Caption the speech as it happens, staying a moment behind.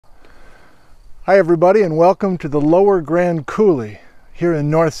Hi everybody, and welcome to the lower Grand Coulee here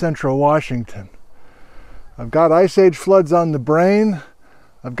in north central Washington. I've got Ice Age floods on the brain.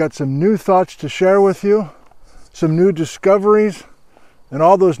 I've got some new thoughts to share with you, some new discoveries, and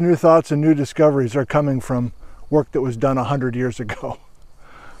all those new thoughts and new discoveries are coming from work that was done 100 years ago.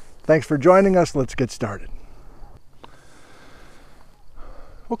 Thanks for joining us. Let's get started.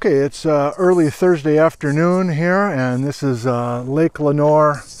 Okay, it's early Thursday afternoon here, and this is Lake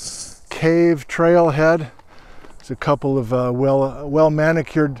Lenoir Cave trailhead. There's a couple of well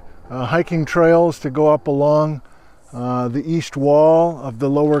manicured hiking trails to go up along the east wall of the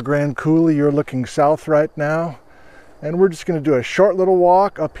lower Grand Coulee. You're looking south right now, and we're just going to do a short little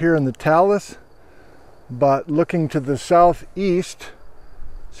walk up here in the talus, but looking to the southwest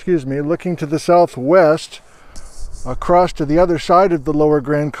across to the other side of the lower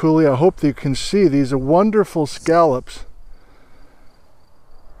Grand Coulee. I hope that you can see these wonderful scallops.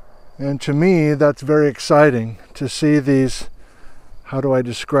 And to me, that's very exciting to see these. How do I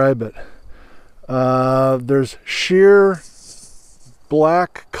describe it? There's sheer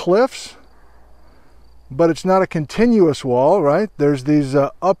black cliffs, but it's not a continuous wall, right? There's these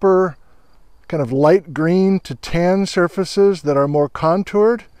upper kind of light green to tan surfaces that are more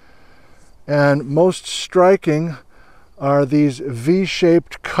contoured. And most striking are these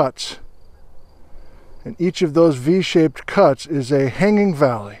V-shaped cuts. And each of those V-shaped cuts is a hanging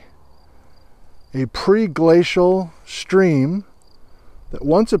valley, a pre-glacial stream that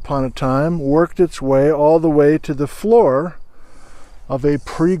once upon a time worked its way all the way to the floor of a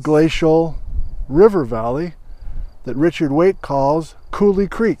pre-glacial river valley that Richard Waite calls Coulee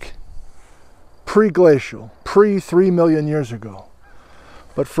Creek. Pre-glacial, pre-3 million years ago.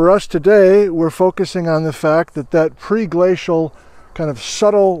 But for us today, we're focusing on the fact that that pre-glacial kind of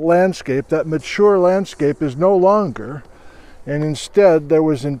subtle landscape, that mature landscape, is no longer, and instead there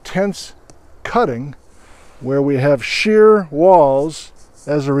was intense cutting where we have sheer walls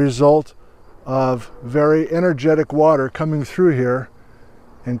as a result of very energetic water coming through here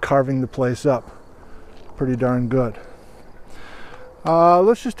and carving the place up. Pretty darn good.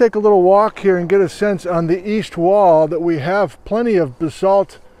 Let's just take a little walk here and get a sense on the east wall that we have plenty of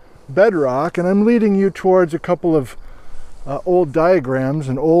basalt bedrock, and I'm leading you towards a couple of old diagrams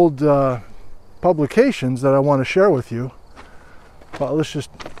and old publications that I want to share with you. But let's just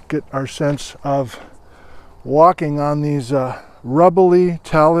get our sense of walking on these rubbly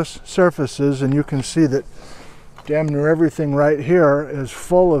talus surfaces, and you can see that damn near everything right here is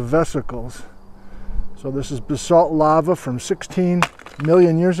full of vesicles. So this is basalt lava from 16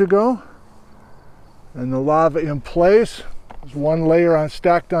 million years ago, and the lava in place is one layer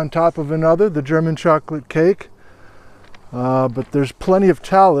stacked on top of another, the German chocolate cake. But there's plenty of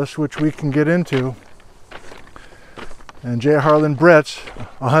talus which we can get into. And J. Harlan Bretz,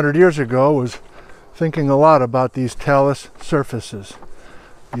 100 years ago, was thinking a lot about these talus surfaces,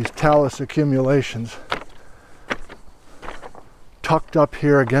 these talus accumulations tucked up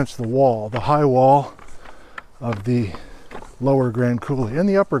here against the wall, the high wall of the lower Grand Coulee and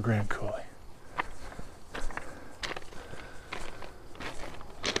the upper Grand Coulee.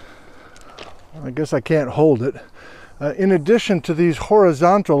 I guess I can't hold it. In addition to these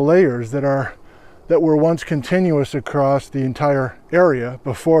horizontal layers that were once continuous across the entire area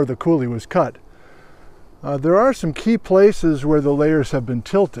before the coulee was cut, there are some key places where the layers have been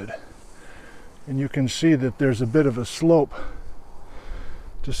tilted, and you can see that there's a bit of a slope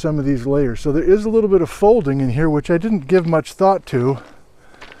to some of these layers. So there is a little bit of folding in here, which I didn't give much thought to,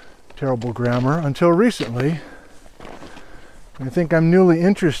 terrible grammar, until recently. I think I'm newly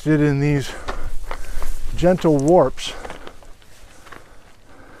interested in these gentle warps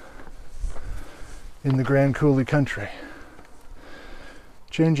in the Grand Coulee country.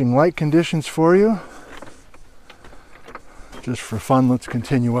 Changing light conditions for you. Just for fun, let's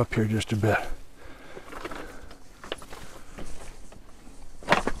continue up here just a bit.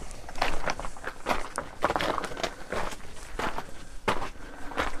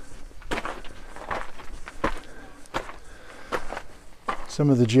 Some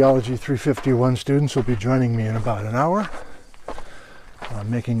of the Geology 351 students will be joining me in about an hour.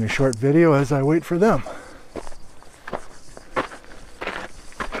 I'm making a short video as I wait for them.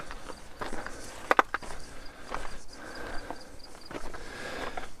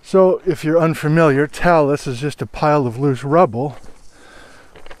 So if you're unfamiliar, talus is just a pile of loose rubble.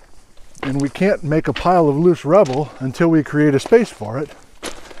 And we can't make a pile of loose rubble until we create a space for it.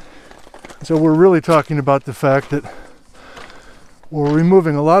 So we're really talking about the fact that we're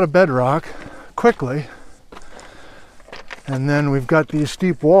removing a lot of bedrock quickly, and then we've got these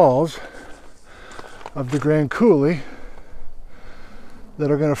steep walls of the Grand Coulee that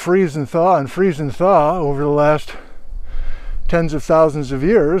are going to freeze and thaw over the last tens of thousands of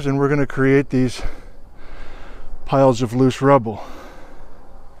years, and we're going to create these piles of loose rubble.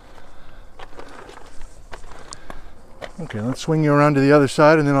 Okay, let's swing you around to the other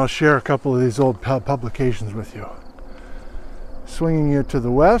side, and then I'll share a couple of these old publications with you. Swinging you to the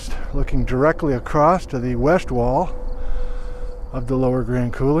west, looking directly across to the west wall of the lower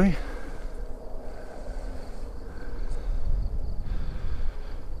Grand Coulee.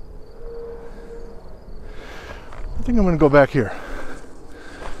 I think I'm going to go back here.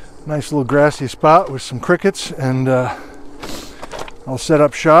 Nice little grassy spot with some crickets, and I'll set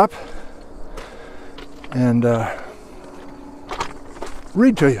up shop and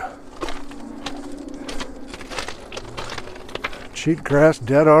read to you. Cheat grass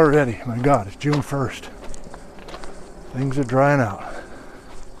dead already. My God, it's June 1st. Things are drying out.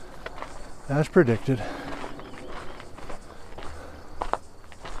 As predicted.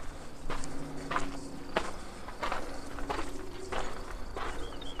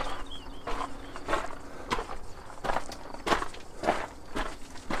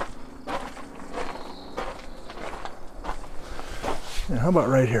 Yeah, how about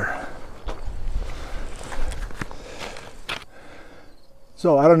right here?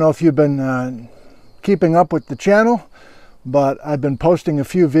 So I don't know if you've been keeping up with the channel, but I've been posting a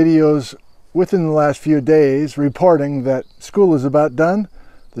few videos within the last few days reporting that school is about done,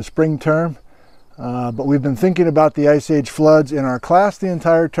 the spring term, but we've been thinking about the Ice Age floods in our class the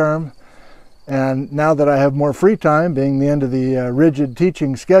entire term, and now that I have more free time, being the end of the rigid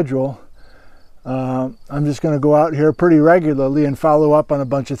teaching schedule, I'm just going to go out here pretty regularly and follow up on a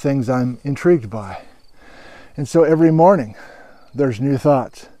bunch of things I'm intrigued by. And so every morning there's new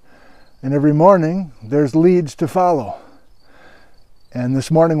thoughts, and every morning there's leads to follow. And this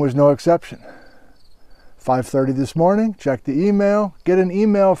morning was no exception. 5:30 this morning, check the email, get an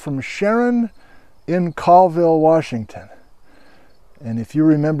email from Sharon in Colville, Washington. And if you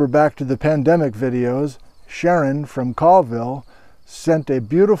remember back to the pandemic videos, Sharon from Colville sent a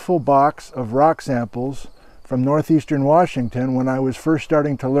beautiful box of rock samples from northeastern Washington when I was first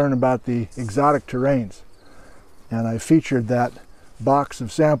starting to learn about the exotic terrains. And I featured that box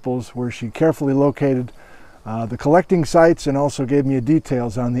of samples where she carefully located the collecting sites and also gave me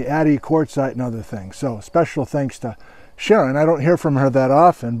details on the Addy quartzite and other things. So special thanks to Sharon. I don't hear from her that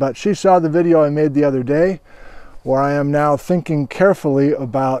often, but she saw the video I made the other day where I am now thinking carefully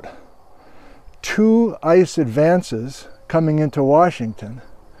about 2 ice advances coming into Washington,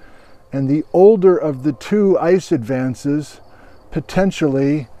 and the older of the 2 ice advances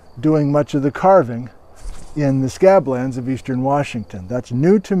potentially doing much of the carving in the scablands of eastern Washington. That's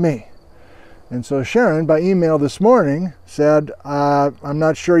new to me. And so Sharon, by email this morning, said, I'm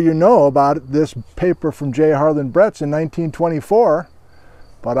not sure you know about this paper from J. Harlan Bretz in 1924,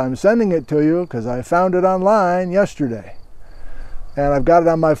 but I'm sending it to you because I found it online yesterday. And I've got it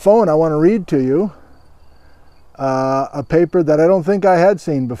on my phone. I want to read to you a paper that I don't think I had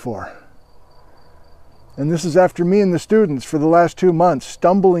seen before. And this is after me and the students for the last 2 months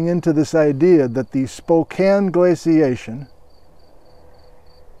stumbling into this idea that the Spokane glaciation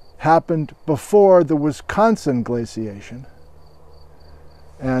happened before the Wisconsin glaciation.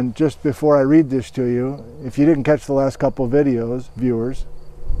 And just before I read this to you, if you didn't catch the last couple of videos, viewers,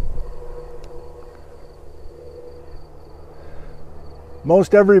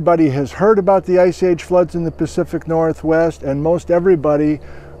 most everybody has heard about the Ice Age floods in the Pacific Northwest, and most everybody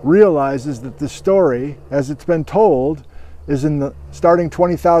realizes that the story, as it's been told, is starting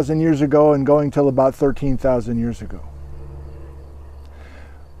 20,000 years ago and going till about 13,000 years ago.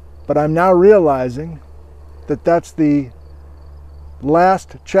 But I'm now realizing that that's the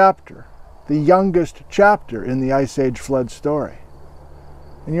last chapter, the youngest chapter in the Ice Age flood story.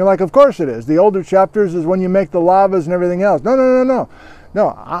 And you're like, of course it is. The older chapters is when you make the lavas and everything else. No.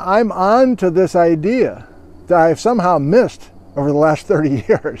 I'm on to this idea that I've somehow missed over the last 30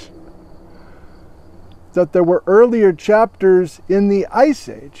 years. That there were earlier chapters in the Ice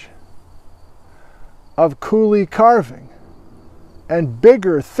Age of coulee carving and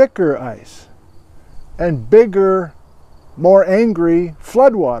bigger, thicker ice and bigger, more angry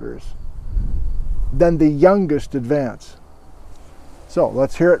floodwaters than the youngest advance. So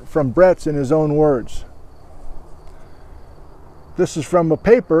let's hear it from Bretz in his own words. This is from a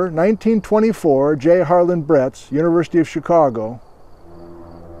paper, 1924, J. Harlan Bretz, University of Chicago.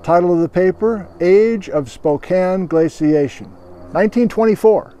 Title of the paper, Age of Spokane Glaciation,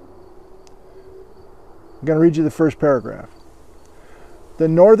 1924. I'm going to read you the first paragraph. The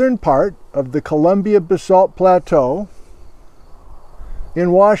northern part of the Columbia Basalt Plateau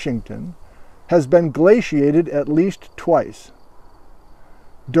in Washington has been glaciated at least twice.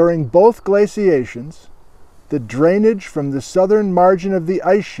 During both glaciations, the drainage from the southern margin of the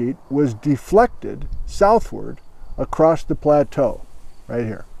ice sheet was deflected southward across the plateau, right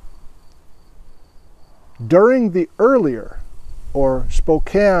here. During the earlier, or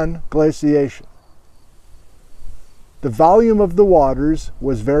Spokane glaciation, the volume of the waters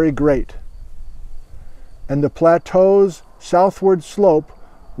was very great, and the plateau's southward slope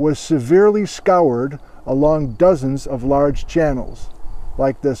was severely scoured along dozens of large channels,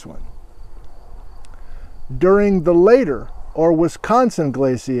 like this one. During the later, or Wisconsin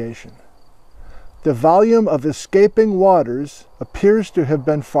glaciation, the volume of escaping waters appears to have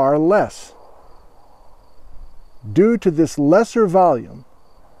been far less. Due to this lesser volume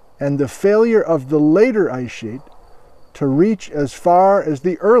and the failure of the later ice sheet to reach as far as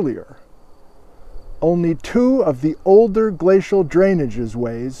the earlier, only 2 of the older glacial drainage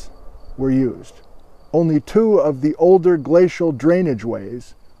ways were used. Only 2 of the older glacial drainage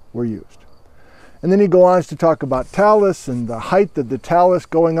ways were used. And then he goes on to talk about talus and the height of the talus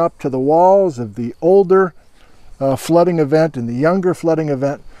going up to the walls of the older flooding event and the younger flooding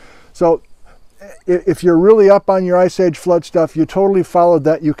event. So if you're really up on your Ice Age flood stuff, you totally followed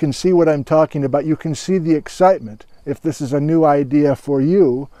that. You can see what I'm talking about. You can see the excitement if this is a new idea for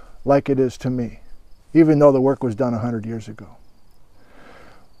you, like it is to me, even though the work was done 100 years ago.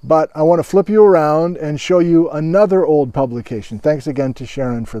 But I want to flip you around and show you another old publication. Thanks again to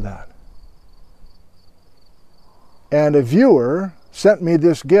Sharon for that. And a viewer sent me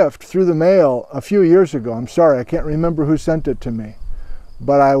this gift through the mail a few years ago. I'm sorry, I can't remember who sent it to me.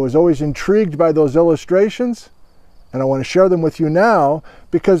 But I was always intrigued by those illustrations, and I want to share them with you now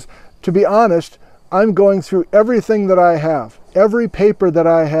because, to be honest, I'm going through everything that I have, every paper that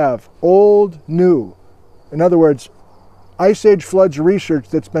I have, old, new. In other words, Ice Age floods research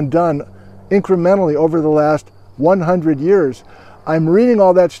that's been done incrementally over the last 100 years. I'm reading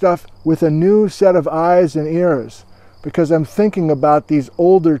all that stuff with a new set of eyes and ears because I'm thinking about these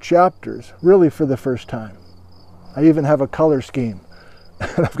older chapters really for the first time. I even have a color scheme.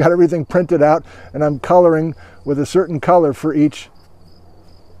 I've got everything printed out and I'm coloring with a certain color for each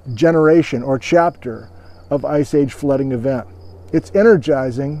generation or chapter of Ice Age flooding event. It's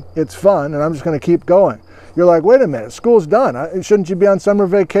energizing, it's fun, and I'm just going to keep going. You're like, wait a minute, school's done. Shouldn't you be on summer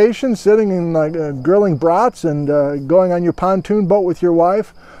vacation, sitting and grilling brats and going on your pontoon boat with your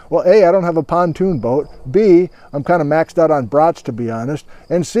wife? Well, A, I don't have a pontoon boat. B, I'm kind of maxed out on brats, to be honest.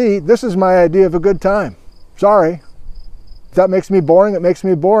 And C, this is my idea of a good time. Sorry. If that makes me boring, it makes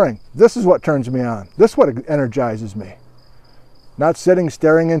me boring. This is what turns me on. This is what energizes me. Not sitting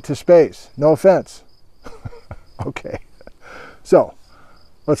staring into space. No offense. Okay. So,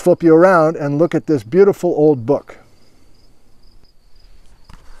 let's flip you around and look at this beautiful old book.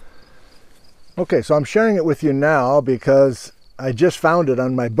 Okay, so I'm sharing it with you now because I just found it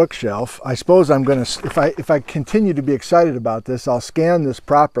on my bookshelf. I suppose I'm going to, if I continue to be excited about this, I'll scan this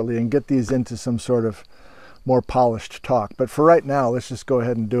properly and get these into some sort of more polished talk. But for right now, let's just go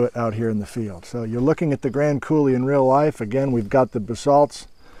ahead and do it out here in the field. So you're looking at the Grand Coulee in real life. Again, we've got the basalts.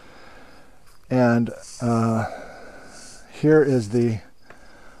 And here is the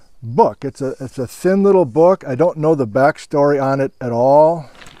book. It's a thin little book. I don't know the backstory on it at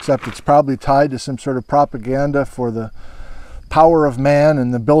all, except it's probably tied to some sort of propaganda for the power of man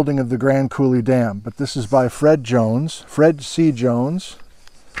and the building of the Grand Coulee Dam. But this is by Fred C. Jones.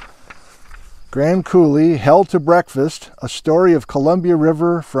 Grand Coulee, Hell to Breakfast, a story of Columbia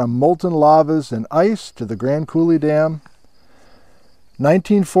River from molten lavas and ice to the Grand Coulee Dam,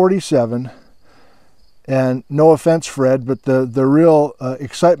 1947. And no offense, Fred, but the real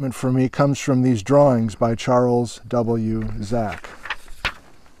excitement for me comes from these drawings by Charles W. Zach.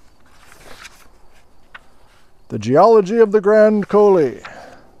 The Geology of the Grand Coulee.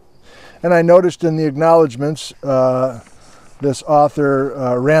 And I noticed in the acknowledgments, this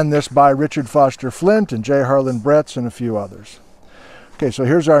author ran this by Richard Foster Flint and J. Harlan Bretz and a few others. Okay, so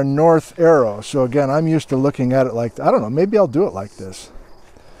here's our north arrow. So again, I'm used to looking at it like, I don't know, maybe I'll do it like this.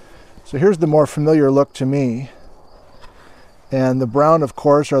 So here's the more familiar look to me. And the brown, of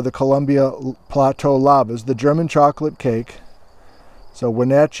course, are the Columbia Plateau lavas, the German chocolate cake. So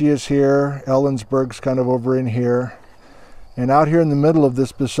Wenatchee is here, Ellensburg's kind of over in here. And out here in the middle of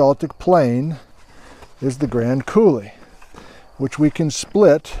this basaltic plain is the Grand Coulee, which we can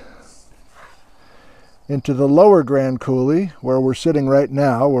split into the lower Grand Coulee, where we're sitting right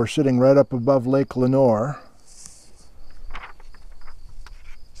now. We're sitting right up above Lake Lenoir.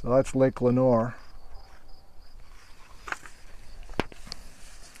 So that's Lake Lenoir.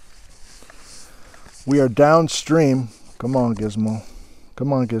 We are downstream. Come on, Gizmo.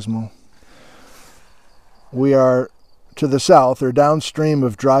 Come on, Gizmo. We are to the south or downstream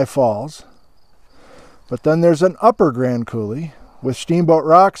of Dry Falls. But then there's an upper Grand Coulee with Steamboat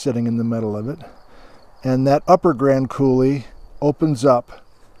Rock sitting in the middle of it. And that upper Grand Coulee opens up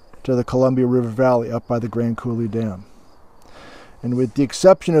to the Columbia River Valley up by the Grand Coulee Dam. And with the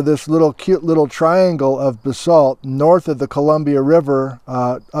exception of this cute little triangle of basalt north of the Columbia River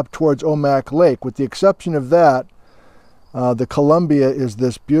up towards Omak Lake, with the exception of that, the Columbia is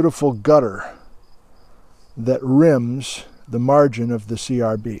this beautiful gutter that rims the margin of the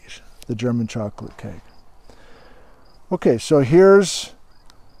CRBs, the German chocolate cake. Okay, so here's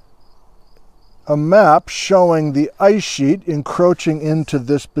a map showing the ice sheet encroaching into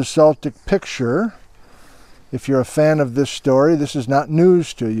this basaltic picture. If you're a fan of this story, this is not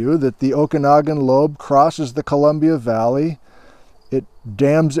news to you, that the Okanagan lobe crosses the Columbia Valley. It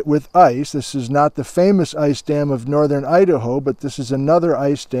dams it with ice. This is not the famous ice dam of northern Idaho, but this is another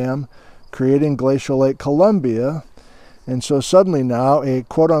ice dam creating Glacial Lake Columbia. And so suddenly now a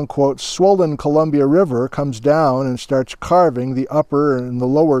quote-unquote swollen Columbia River comes down and starts carving the upper and the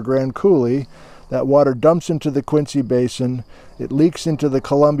lower Grand Coulee. That water dumps into the Quincy Basin. It leaks into the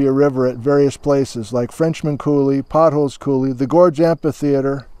Columbia River at various places like Frenchman Coulee, Potholes Coulee, the Gorge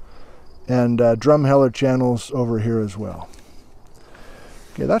Amphitheater, and Drumheller channels over here as well.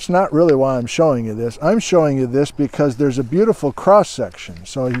 Okay, that's not really why I'm showing you this. I'm showing you this because there's a beautiful cross-section.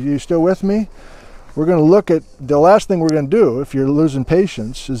 So are you still with me? We're going to look at, the last thing we're going to do, if you're losing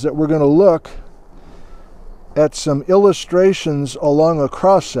patience, is that we're going to look at some illustrations along a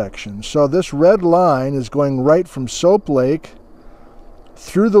cross-section. So this red line is going right from Soap Lake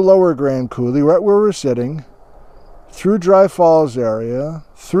through the lower Grand Coulee, right where we're sitting, through Dry Falls area,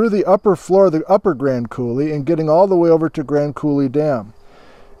 through the upper floor of the upper Grand Coulee, and getting all the way over to Grand Coulee Dam.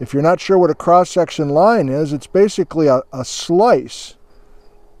 If you're not sure what a cross-section line is, it's basically a slice.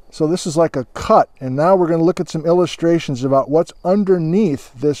 So this is like a cut, and now we're going to look at some illustrations about what's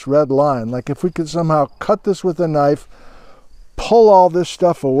underneath this red line. Like if we could somehow cut this with a knife, pull all this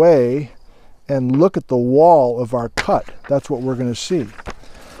stuff away, and look at the wall of our cut. That's what we're going to see.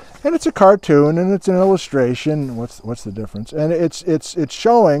 And it's a cartoon, and it's an illustration. What's the difference? And it's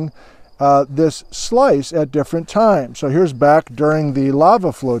showing this slice at different times. So here's back during the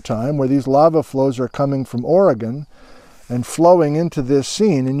lava flow time, where these lava flows are coming from Oregon and flowing into this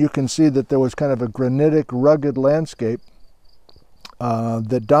scene, and you can see that there was kind of a granitic, rugged landscape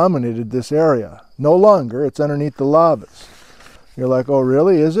that dominated this area. No longer, it's underneath the lavas. You're like, oh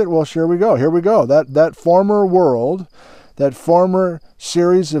really, is it? Well, sure we go. Here we go. That former world, that former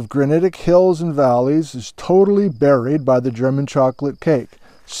series of granitic hills and valleys is totally buried by the German chocolate cake.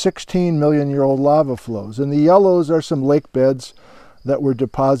 16-million-year-old lava flows. And the yellows are some lake beds that were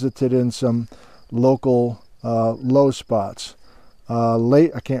deposited in some local low spots. I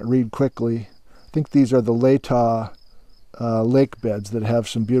can't read quickly. I think these are the Latah lake beds that have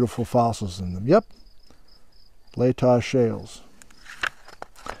some beautiful fossils in them. Yep, Latah shales.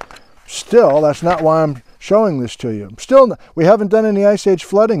 Still, that's not why I'm showing this to you. Still, we haven't done any Ice Age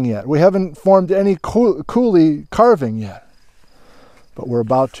flooding yet. We haven't formed any coulee carving yet, but we're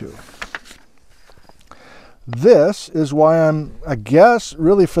about to. This is why I'm, I guess,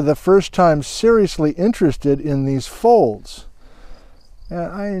 really for the first time seriously interested in these folds.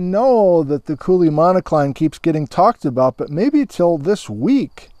 And I know that the Coulee monocline keeps getting talked about, but maybe till this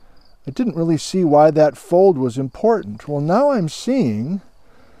week I didn't really see why that fold was important. Well, now I'm seeing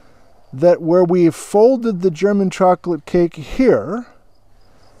that where we folded the German chocolate cake here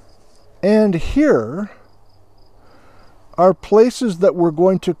and here are places that we're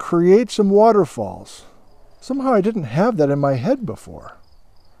going to create some waterfalls. Somehow I didn't have that in my head before.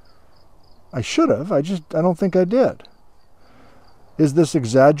 I should have, I don't think I did. Is this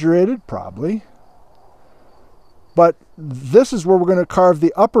exaggerated? Probably. But this is where we're going to carve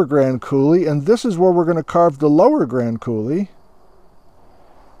the upper Grand Coulee, and this is where we're going to carve the lower Grand Coulee.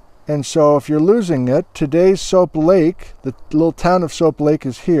 And so if you're losing it, today's Soap Lake, the little town of Soap Lake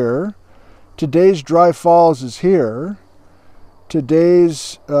is here. Today's Dry Falls is here.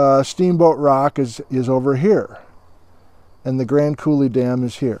 Today's Steamboat Rock is over here. And the Grand Coulee Dam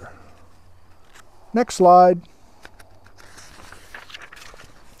is here. Next slide.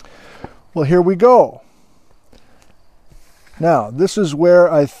 Well, here we go. Now, this is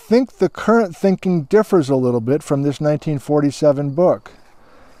where I think the current thinking differs a little bit from this 1947 book.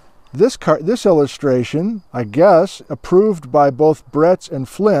 This illustration, I guess, approved by both Bretz and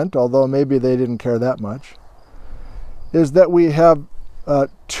Flint, although maybe they didn't care that much, is that we have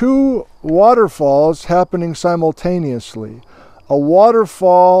two waterfalls happening simultaneously. A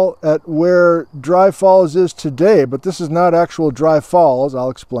waterfall at where Dry Falls is today, but this is not actual Dry Falls, I'll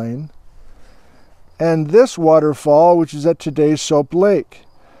explain. and this waterfall, which is at today's Soap Lake.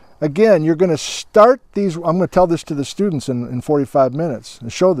 Again, you're going to start these, I'm going to tell this to the students in 45 minutes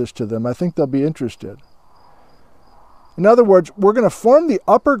and show this to them. I think they'll be interested. In other words, we're going to form the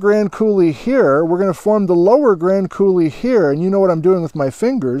upper Grand Coulee here, we're going to form the lower Grand Coulee here, and you know what I'm doing with my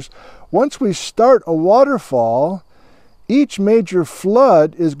fingers. Once we start a waterfall, each major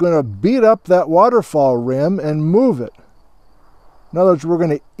flood is going to beat up that waterfall rim and move it. In other words, we're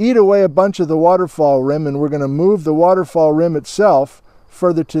going to eat away a bunch of the waterfall rim, and we're going to move the waterfall rim itself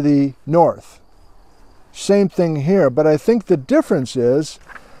further to the north. Same thing here, but I think the difference is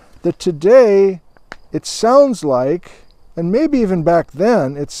that today it sounds like, and maybe even back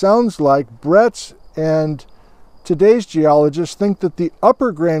then, it sounds like Brett's and today's geologists think that the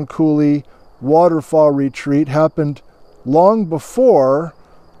upper Grand Coulee waterfall retreat happened long before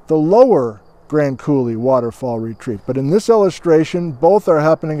the lower Grand Coulee waterfall retreat. But in this illustration, both are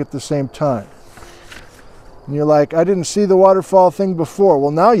happening at the same time. And you're like, I didn't see the waterfall thing before.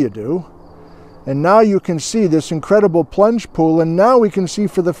 Well, now you do. And now you can see this incredible plunge pool, and now we can see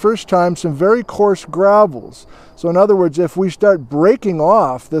for the first time some very coarse gravels. So in other words, if we start breaking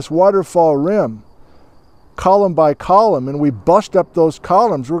off this waterfall rim, column by column, and we bust up those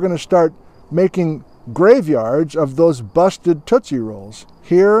columns, we're going to start making graveyards of those busted Tootsie Rolls.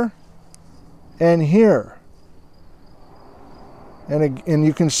 Here and here. And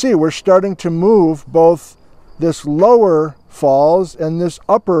you can see we're starting to move both this lower falls and this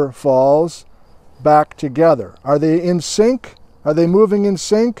upper falls back together. Are they in sync? Are they moving in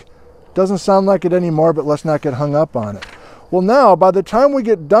sync? Doesn't sound like it anymore, but let's not get hung up on it. Well, now, by the time we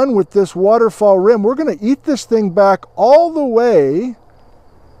get done with this waterfall rim, we're going to eat this thing back all the way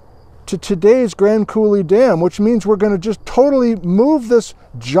to today's Grand Coulee Dam, which means we're going to just totally move this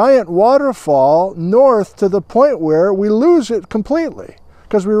giant waterfall north to the point where we lose it completely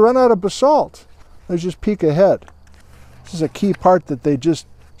because we run out of basalt. Let's just peek ahead. This is a key part that they just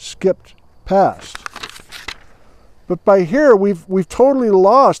skipped past. But by here, we've totally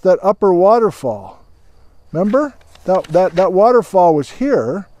lost that upper waterfall. Remember? That waterfall was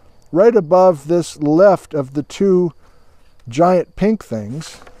here, right above this left of the two giant pink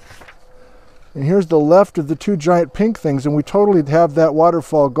things. And here's the left of the two giant pink things, and we totally have that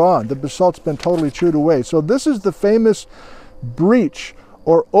waterfall gone. The basalt's been totally chewed away. So this is the famous breach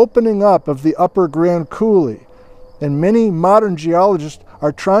or opening up of the upper Grand Coulee. And many modern geologists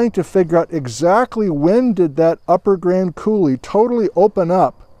are trying to figure out exactly when did that upper Grand Coulee totally open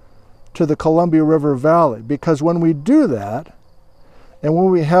up to the Columbia River Valley. Because when we do that, and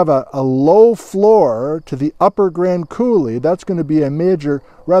when we have a low floor to the upper Grand Coulee, that's going to be a major,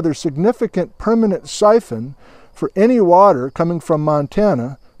 rather significant permanent siphon for any water coming from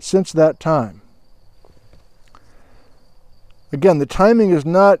Montana since that time. Again, the timing is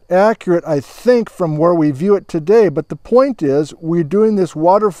not accurate, I think, from where we view it today, but the point is we're doing this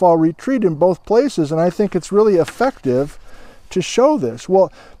waterfall retreat in both places, and I think it's really effective to show this.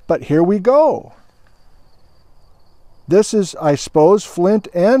 Well, but here we go. This is, I suppose, Flint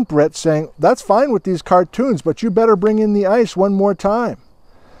and Brett saying, that's fine with these cartoons, but you better bring in the ice one more time.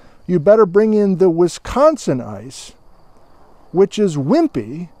 You better bring in the Wisconsin ice, which is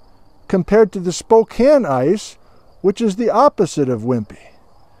wimpy, compared to the Spokane ice, which is the opposite of wimpy.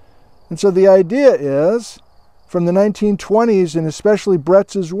 And so the idea is, from the 1920s, and especially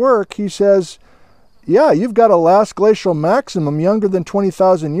Brett's work, he says, yeah, you've got a last glacial maximum younger than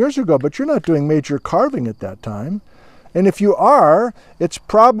 20,000 years ago, but you're not doing major carving at that time. And if you are, it's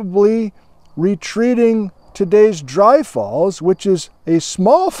probably retreating today's dry falls, which is a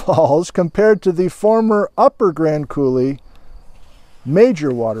small falls compared to the former upper Grand Coulee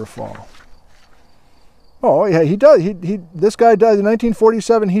major waterfall. Oh, yeah, he does. This guy does. In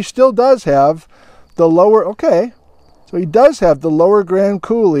 1947, he still does have the lower, okay, so he does have the lower Grand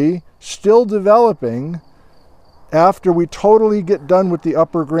Coulee still developing after we totally get done with the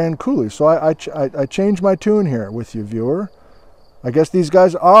upper Grand Coulee. So I changed my tune here with you, viewer. I guess these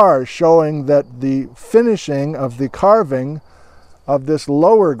guys are showing that the finishing of the carving of this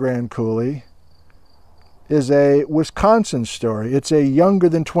lower Grand Coulee is a Wisconsin story. It's a younger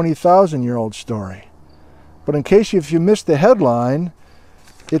than 20,000-year-old story. But in case if you missed the headline,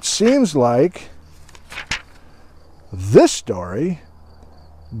 it seems like this story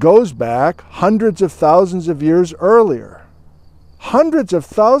goes back hundreds of thousands of years earlier. Hundreds of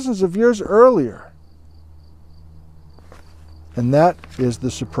thousands of years earlier. And that is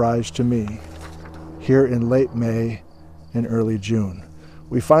the surprise to me here in late May and early June.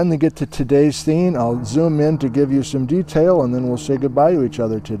 We finally get to today's theme. I'll zoom in to give you some detail, and then we'll say goodbye to each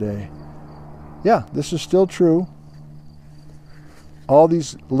other today. Yeah, this is still true. all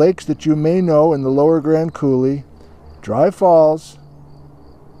these lakes that you may know in the lower Grand Coulee, dry falls,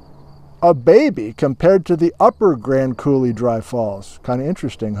 a baby compared to the upper Grand Coulee dry falls. Kind of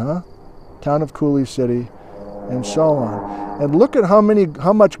interesting, huh? Town of Coulee City, and so on. And look at how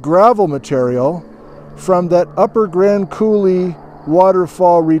much gravel material from that upper Grand Coulee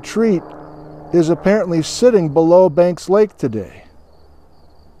waterfall retreat is apparently sitting below Banks Lake today.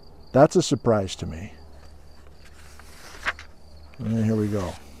 That's a surprise to me. And here we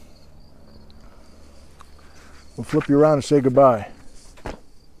go. We'll flip you around and say goodbye.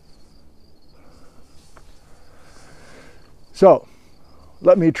 So,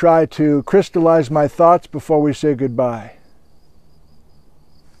 let me try to crystallize my thoughts before we say goodbye.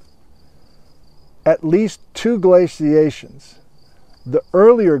 At least 2 glaciations. The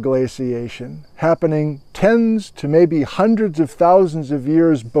earlier glaciation happening tens to maybe hundreds of thousands of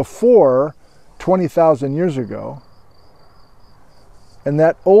years before 20,000 years ago. And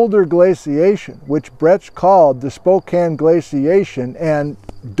that older glaciation, which Bretsch called the Spokane glaciation and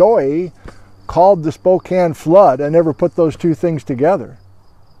Doi called the Spokane flood. I never put those two things together.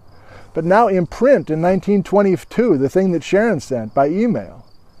 But now in print in 1922, the thing that Sharon sent by email,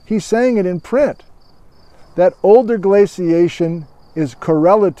 he's saying it in print. That older glaciation is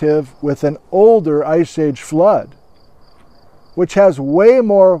correlative with an older Ice Age flood, which has way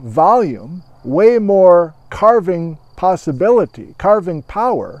more volume, way more carving possibility, carving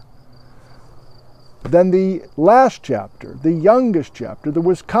power, than the last chapter, the youngest chapter, the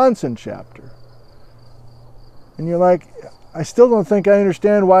Wisconsin chapter. And you're like, I still don't think I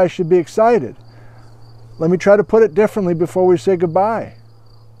understand why I should be excited. Let me try to put it differently before we say goodbye.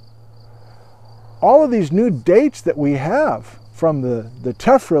 All of these new dates that we have from the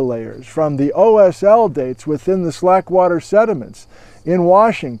tephra layers, from the OSL dates within the slackwater sediments in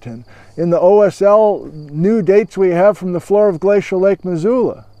Washington, in the OSL new dates we have from the floor of glacial Lake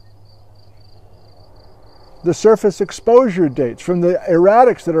Missoula, the surface exposure dates from the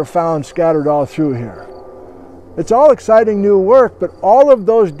erratics that are found scattered all through here. It's all exciting new work, but all of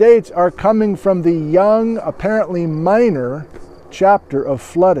those dates are coming from the young, apparently minor chapter of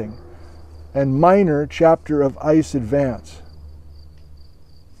flooding and minor chapter of ice advance.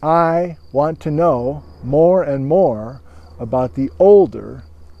 I want to know more and more about the older,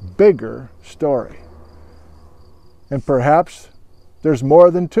 bigger story. And perhaps there's more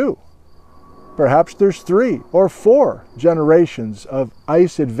than 2. Perhaps there's 3 or 4 generations of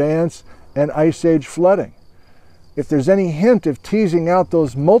ice advance and Ice Age flooding. If there's any hint of teasing out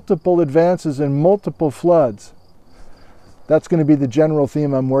those multiple advances and multiple floods, that's going to be the general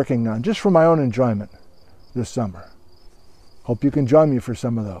theme I'm working on, just for my own enjoyment this summer. Hope you can join me for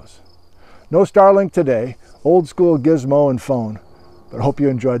some of those. No Starlink today, old school gizmo and phone, but hope you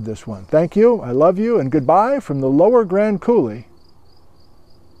enjoyed this one. Thank you, I love you, and goodbye from the lower Grand Coulee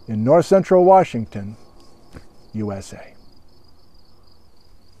in north central Washington, USA.